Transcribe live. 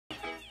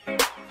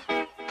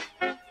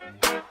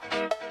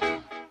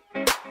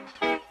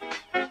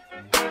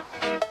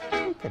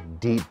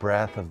deep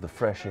breath of the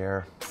fresh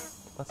air.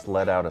 Let's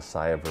let out a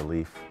sigh of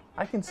relief.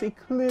 I can see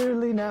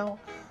clearly now.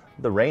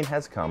 The rain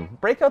has come.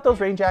 Break out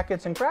those rain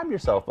jackets and grab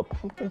yourself a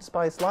pumpkin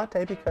spice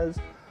latte because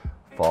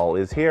fall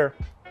is here.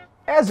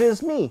 As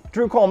is me,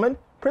 Drew Coleman,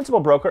 principal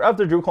broker of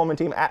the Drew Coleman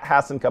team at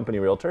Haas & Company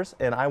Realtors,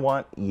 and I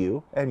want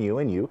you and you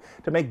and you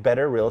to make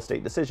better real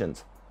estate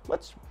decisions.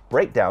 Let's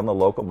break down the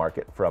local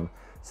market from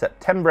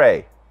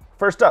September.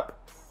 First up,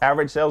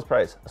 average sales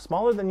price, a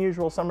smaller than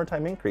usual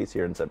summertime increase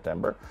here in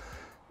September,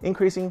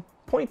 increasing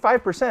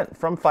 0.5%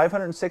 from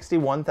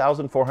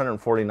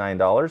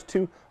 $561,449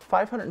 to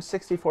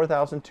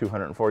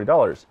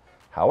 $564,240.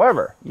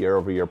 However,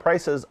 year-over-year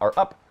prices are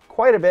up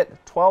quite a bit,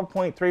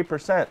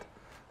 12.3%.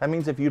 That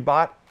means if you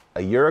bought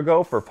a year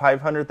ago for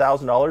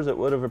 $500,000, it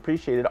would have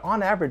appreciated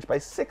on average by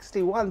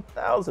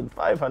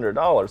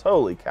 $61,500.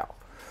 Holy cow.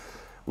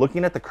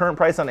 Looking at the current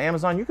price on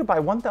Amazon, you could buy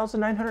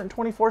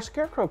 1,924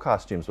 Scarecrow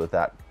costumes with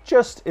that,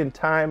 just in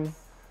time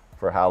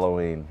for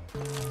Halloween.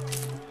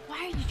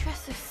 Why are you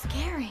dressed so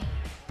scary?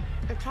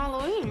 It's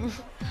Halloween.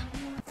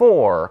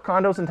 For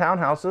condos and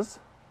townhouses,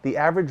 the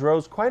average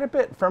rose quite a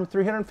bit from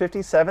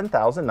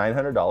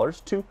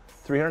 $357,900 to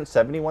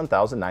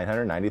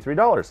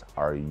 $371,993.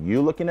 Are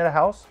you looking at a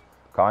house,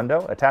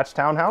 condo, attached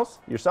townhouse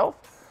yourself?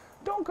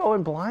 Don't go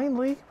in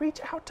blindly.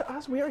 Reach out to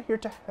us. We are here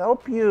to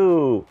help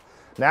you.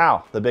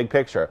 Now, the big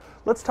picture.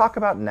 Let's talk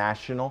about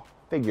national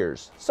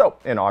figures. So,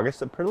 in August,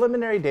 the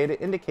preliminary data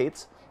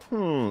indicates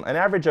an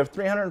average of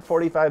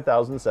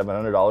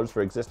 $345,700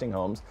 for existing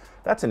homes.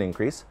 That's an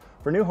increase.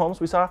 For new homes,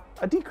 we saw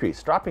a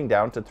decrease, dropping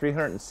down to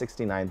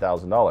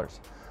 $369,000.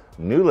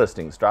 New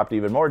listings dropped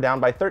even more,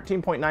 down by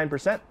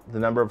 13.9%. The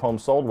number of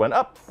homes sold went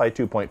up by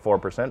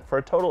 2.4% for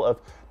a total of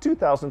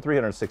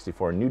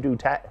 2,364 new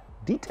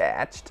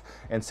detached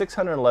and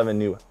 611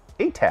 new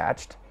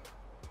attached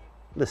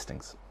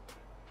listings.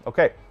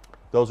 Okay,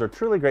 those are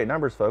truly great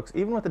numbers, folks.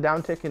 Even with the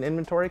downtick in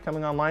inventory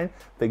coming online,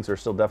 things are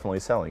still definitely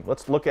selling.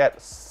 Let's look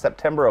at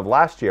September of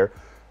last year.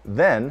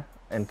 Then,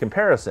 in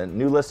comparison,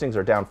 new listings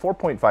are down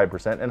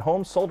 4.5% and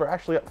homes sold are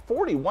actually up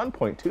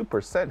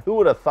 41.2%. Who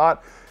would have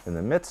thought in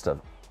the midst of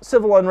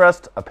civil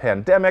unrest, a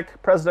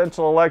pandemic,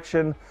 presidential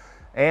election,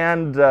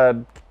 and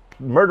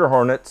murder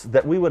hornets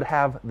that we would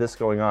have this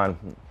going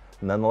on?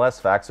 Nonetheless,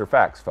 facts are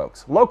facts,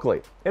 folks.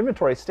 Locally,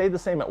 inventory stayed the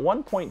same at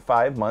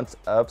 1.5 months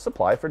of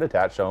supply for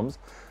detached homes.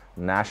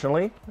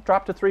 Nationally, it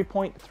dropped to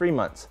 3.3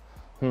 months.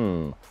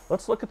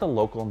 Let's look at the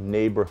local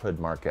neighborhood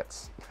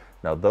markets.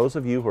 Now, those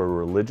of you who are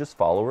religious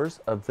followers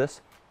of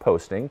this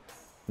posting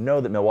know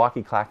that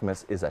Milwaukee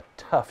Clackamas is a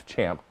tough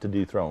champ to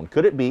dethrone.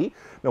 Could it be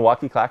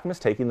Milwaukee Clackamas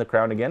taking the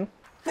crown again?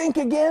 Think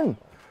again!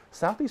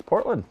 Southeast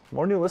Portland,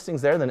 more new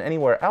listings there than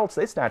anywhere else.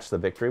 They snatched the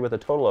victory with a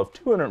total of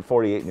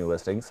 248 new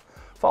listings,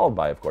 followed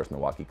by, of course,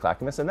 Milwaukee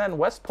Clackamas, and then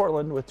West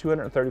Portland with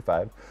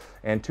 235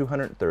 and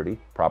 230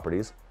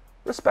 properties,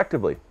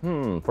 respectively.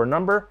 For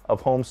number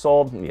of homes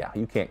sold, yeah,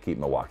 you can't keep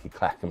Milwaukee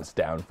Clackamas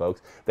down,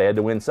 folks. They had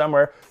to win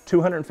somewhere.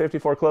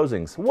 254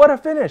 closings. What a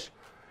finish!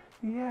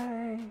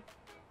 Yay!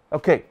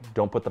 Okay,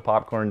 don't put the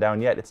popcorn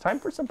down yet. It's time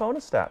for some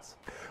bonus stats.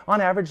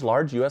 On average,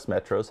 large U.S.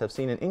 metros have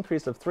seen an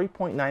increase of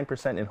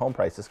 3.9% in home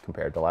prices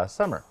compared to last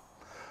summer.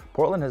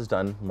 Portland has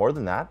done more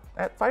than that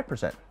at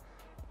 5%.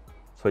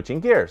 Switching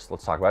gears,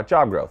 let's talk about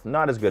job growth.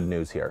 Not as good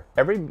news here.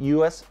 Every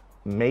U.S.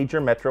 major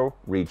metro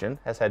region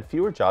has had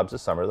fewer jobs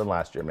this summer than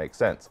last year. Makes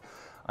sense.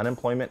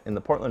 Unemployment in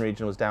the Portland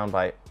region was down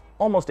by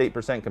almost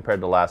 8%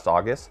 compared to last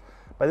August.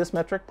 By this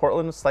metric,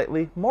 Portland was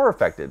slightly more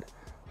affected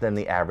than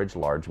the average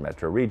large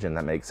metro region.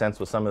 That makes sense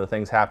with some of the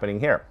things happening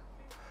here.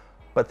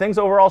 But things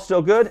overall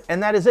still good,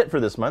 and that is it for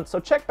this month.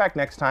 So check back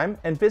next time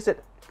and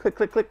visit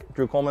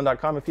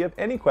drewcoleman.com if you have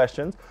any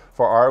questions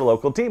for our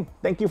local team.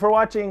 Thank you for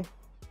watching.